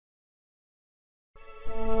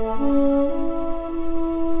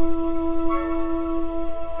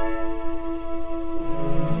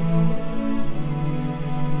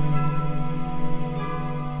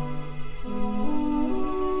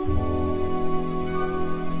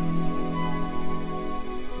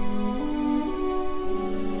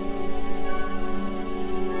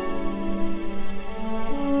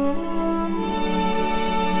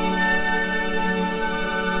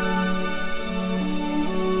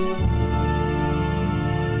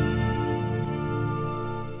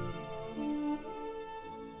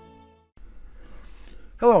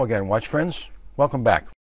Hello again, watch friends. Welcome back.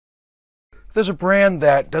 There's a brand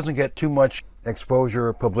that doesn't get too much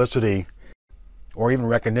exposure, publicity, or even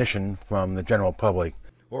recognition from the general public,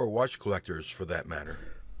 or watch collectors for that matter,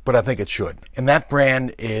 but I think it should. And that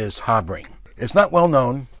brand is Habring. It's not well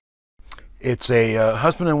known. It's a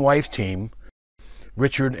husband and wife team,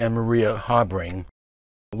 Richard and Maria Habring,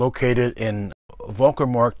 located in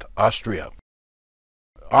Völkermarkt, Austria.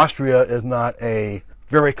 Austria is not a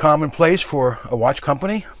very common place for a watch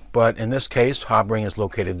company, but in this case, Habring is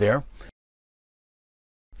located there.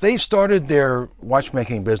 They started their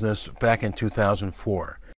watchmaking business back in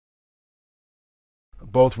 2004.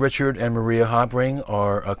 Both Richard and Maria Habring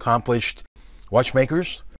are accomplished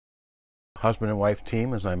watchmakers, husband and wife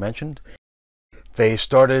team, as I mentioned. They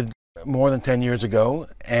started more than 10 years ago,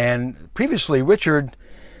 and previously Richard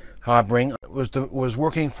Habring was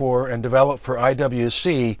working for and developed for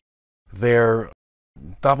IWC their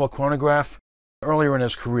Doppelchronograph earlier in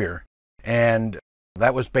his career, and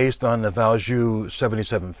that was based on the Valjoux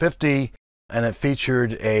 7750, and it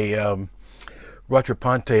featured a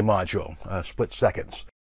Rattrapante module, split seconds.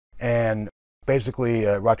 And basically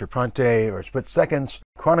Rattrapante or split seconds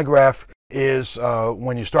chronograph is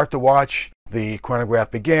when you start the watch, the chronograph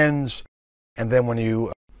begins, and then when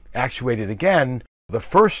you actuate it again, the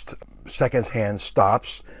first seconds hand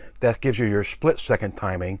stops. That gives you your split second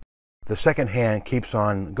timing. The second hand keeps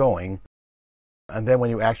on going, and then when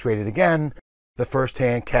you actuate it again, the first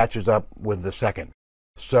hand catches up with the second.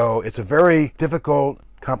 So it's a very difficult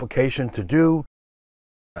complication to do,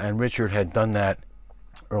 and Richard had done that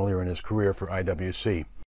earlier in his career for IWC.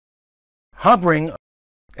 Habring,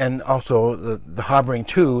 and also the Habring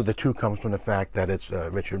 2, the 2 comes from the fact that it's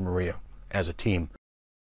Richard and Maria as a team.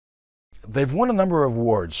 They've won a number of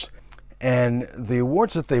awards, and the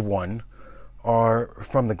awards that they've won are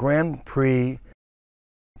from the Grand Prix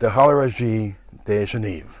de Horlogerie de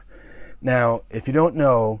Genève. Now, if you don't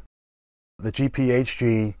know, the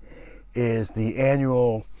GPHG is the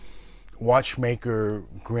annual Watchmaker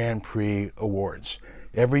Grand Prix Awards.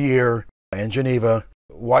 Every year in Geneva,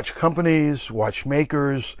 watch companies,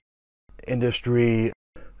 watchmakers, industry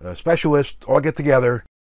specialists all get together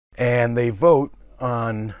and they vote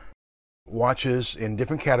on watches in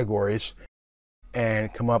different categories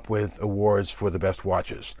and come up with awards for the best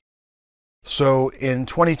watches. So in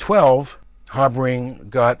 2012, Habring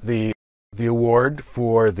got the award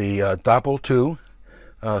for the Doppel 2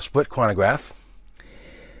 split chronograph.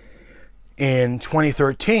 In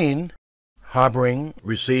 2013, Habring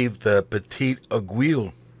received the Petit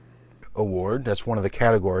Aiguille Award, that's one of the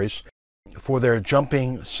categories, for their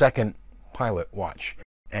jumping second pilot watch.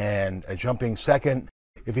 And a jumping second,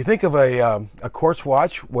 if you think of a quartz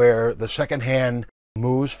watch where the second hand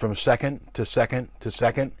moves from second to second to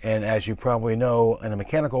second, and as you probably know, in a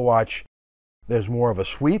mechanical watch, there's more of a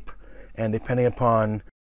sweep, and depending upon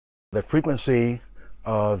the frequency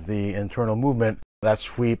of the internal movement, that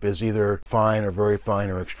sweep is either fine or very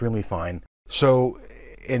fine or extremely fine. So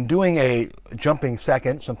in doing a jumping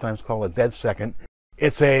second, sometimes called a dead second,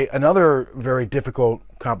 it's another very difficult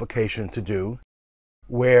complication to do,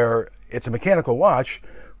 where it's a mechanical watch,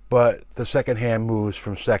 but the second hand moves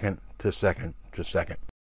from second to second to second.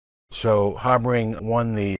 So Habring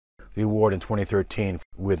won the award in 2013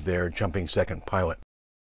 with their jumping second pilot.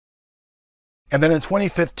 And then in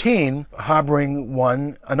 2015, Habring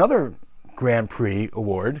won another Grand Prix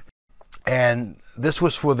award, and this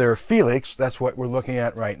was for their Felix. That's what we're looking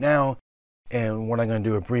at right now, and what I'm going to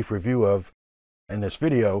do a brief review of in this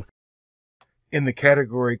video, in the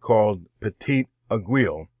category called Petit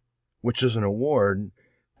Aiguille, which is an award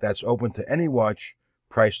that's open to any watch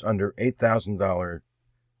priced under $8,000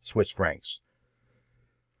 Swiss francs.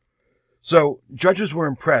 So judges were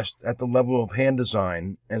impressed at the level of hand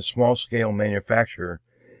design and small-scale manufacture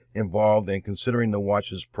involved in considering the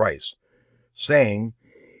watch's price, saying,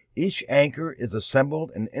 "Each anchor is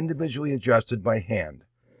assembled and individually adjusted by hand.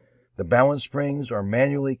 The balance springs are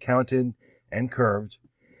manually counted and curved.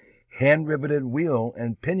 Hand-riveted wheel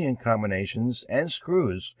and pinion combinations and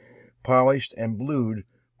screws, polished and blued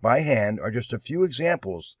by hand, are just a few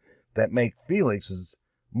examples that make Felix's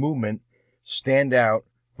movement stand out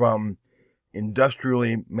from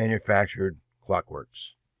industrially manufactured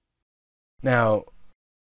clockworks." Now,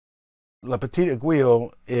 La Petite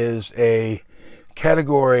Aiguille is a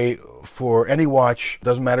category for any watch,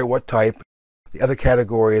 doesn't matter what type. The other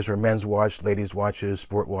categories are men's watch, ladies' watches,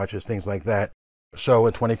 sport watches, things like that. So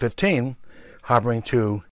in 2015, Habring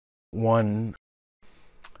 2 won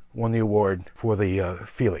the award for the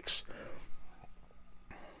Felix.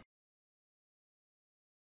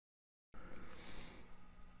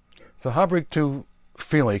 The Habring 2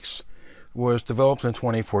 Felix was developed in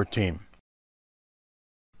 2014.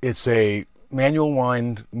 It's a manual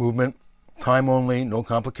wind movement, time only, no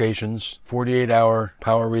complications, 48-hour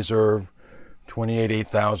power reserve,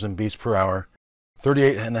 28,000 beats per hour,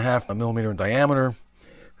 38.5 millimeter diameter,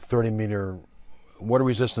 30 meter water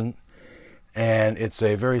resistant, and it's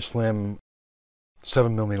a very slim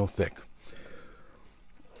 7 millimeter thick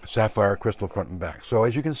sapphire crystal front and back. So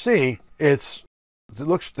as you can see, it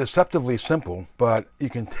looks deceptively simple, but you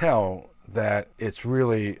can tell that it's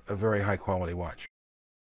really a very high quality watch.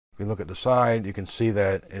 If you look at the side, you can see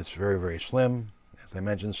that it's very, very slim. As I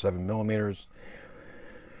mentioned, 7 millimeters.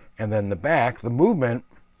 And then the back, the movement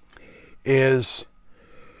is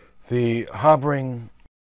the Habring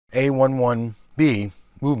A11B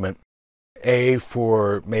movement. A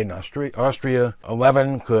for made in Austria,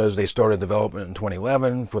 11 because they started development in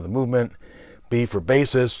 2011 for the movement, B for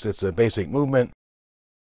basis, it's a basic movement.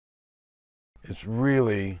 It's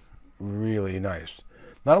really, really nice.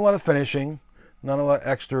 Not a lot of finishing, not a lot of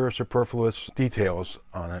extra superfluous details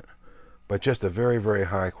on it, but just a very, very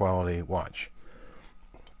high quality watch.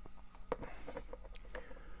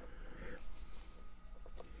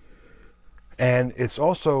 And it's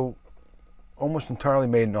also almost entirely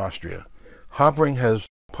made in Austria. Habring has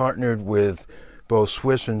partnered with both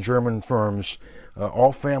Swiss and German firms,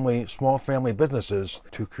 all small family businesses,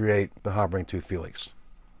 to create the Habring II Felix.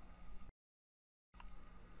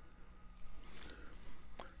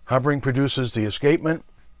 Habring produces the escapement,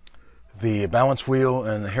 the balance wheel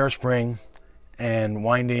and the hairspring, and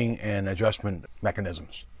winding and adjustment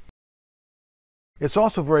mechanisms. It's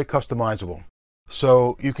also very customizable.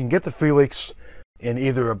 So you can get the Felix in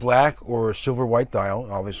either a black or a silver white dial.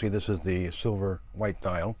 Obviously this is the silver white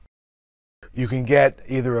dial. You can get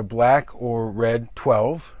either a black or red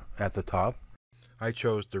 12 at the top. I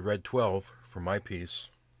chose the red 12 for my piece.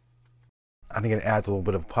 I think it adds a little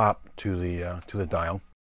bit of pop to the dial.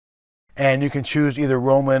 And you can choose either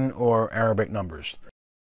Roman or Arabic numbers.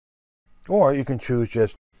 Or you can choose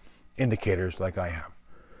just indicators like I have.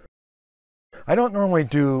 I don't normally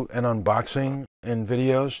do an unboxing in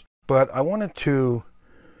videos, but I wanted to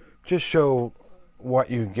just show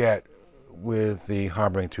what you get with the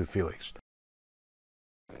Habring II Felix.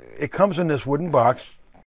 It comes in this wooden box,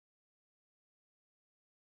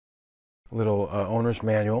 little owner's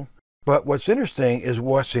manual, but what's interesting is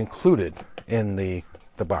what's included in the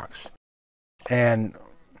box. And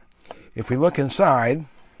if we look inside,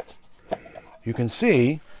 you can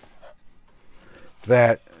see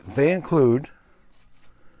that they include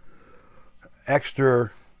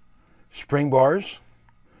extra spring bars.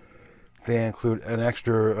 They include an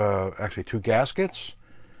extra, actually 2 gaskets,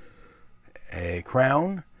 a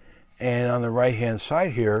crown, and on the right-hand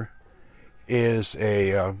side here is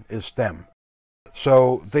a stem.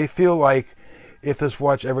 So they feel like if this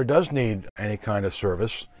watch ever does need any kind of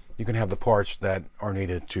service, you can have the parts that are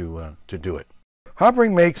needed to do it.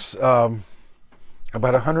 Habring makes about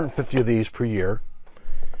 150 of these per year,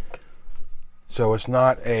 so it's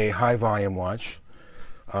not a high-volume watch.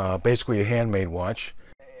 Basically a handmade watch,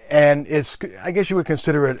 and it's, I guess you would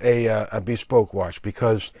consider it a bespoke watch,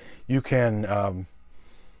 because you can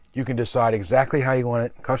decide exactly how you want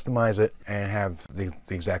it, customize it, and have the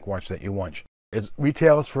exact watch that you want. It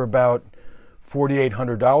retails for about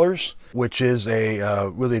 $4,800, which is a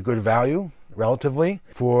really good value relatively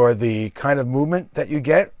for the kind of movement that you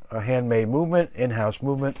get, a handmade movement, in-house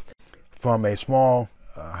movement from a small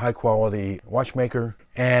high-quality watchmaker.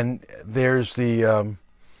 And there's the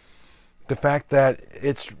fact that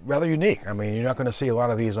it's rather unique. I mean, you're not going to see a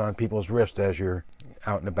lot of these on people's wrists as you're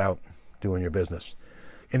out and about doing your business.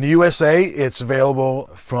 In the USA, it's available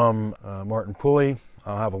from Martin Pulley.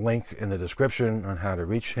 I'll have a link in the description on how to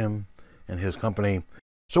reach him and his company.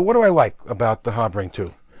 So what do I like about the Habring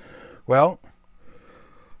II? Well,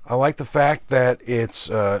 I like the fact that it's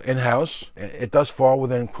in-house. It does fall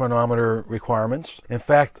within chronometer requirements. In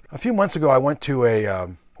fact, a few months ago, I went to a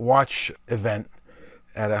watch event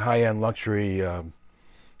at a high-end luxury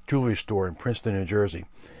jewelry store in Princeton, New Jersey.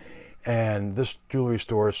 And this jewelry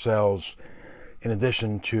store sells, in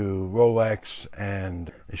addition to Rolex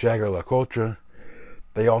and Jaeger-LeCoultre,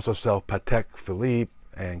 they also sell Patek Philippe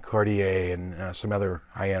and Cartier and some other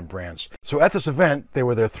high-end brands. So at this event, there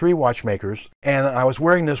were 3 watchmakers, and I was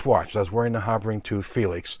wearing this watch. I was wearing the Habring II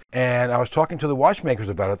Felix, and I was talking to the watchmakers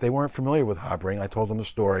about it. They weren't familiar with Habring. I told them the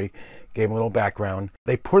story, gave them a little background.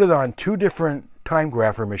 They put it on 2 different time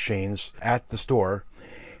grapher machines at the store,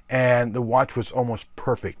 and the watch was almost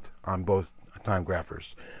perfect on both time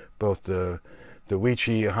graphers, both the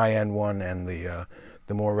Weichi high-end one and the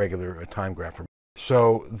more regular time grapher.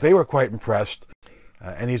 So they were quite impressed.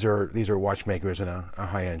 and these are watchmakers in a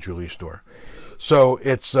high-end jewelry store. So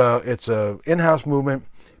it's a in-house movement,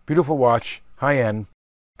 beautiful watch, high-end,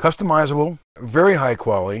 customizable, very high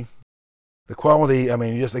quality. The quality, I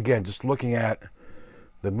mean, just looking at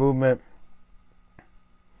the movement,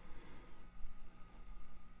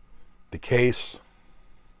 the case.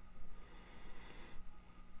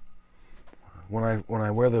 When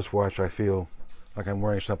I wear this watch, I feel like I'm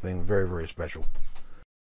wearing something very, very special.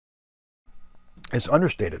 It's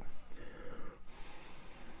understated.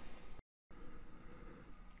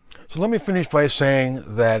 So let me finish by saying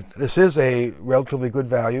that this is a relatively good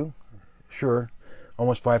value. Sure,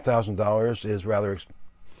 almost $5,000 is rather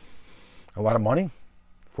a lot of money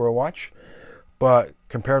for a watch, but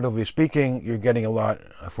comparatively speaking, you're getting a lot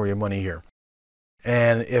for your money here.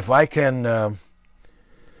 And if I can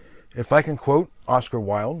quote Oscar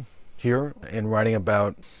Wilde here in writing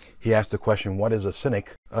about, he asked the question, what is a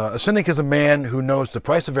cynic? A cynic is a man who knows the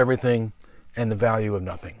price of everything and the value of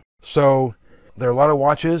nothing. So there are a lot of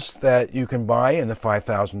watches that you can buy in the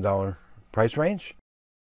 $5,000 price range,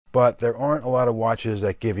 but there aren't a lot of watches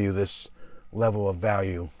that give you this level of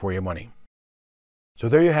value for your money. So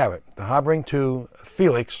there you have it, the Habring 2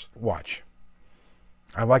 Felix watch.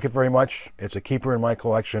 I like it very much. It's a keeper in my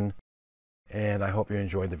collection, and I hope you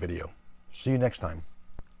enjoyed the video. See you next time.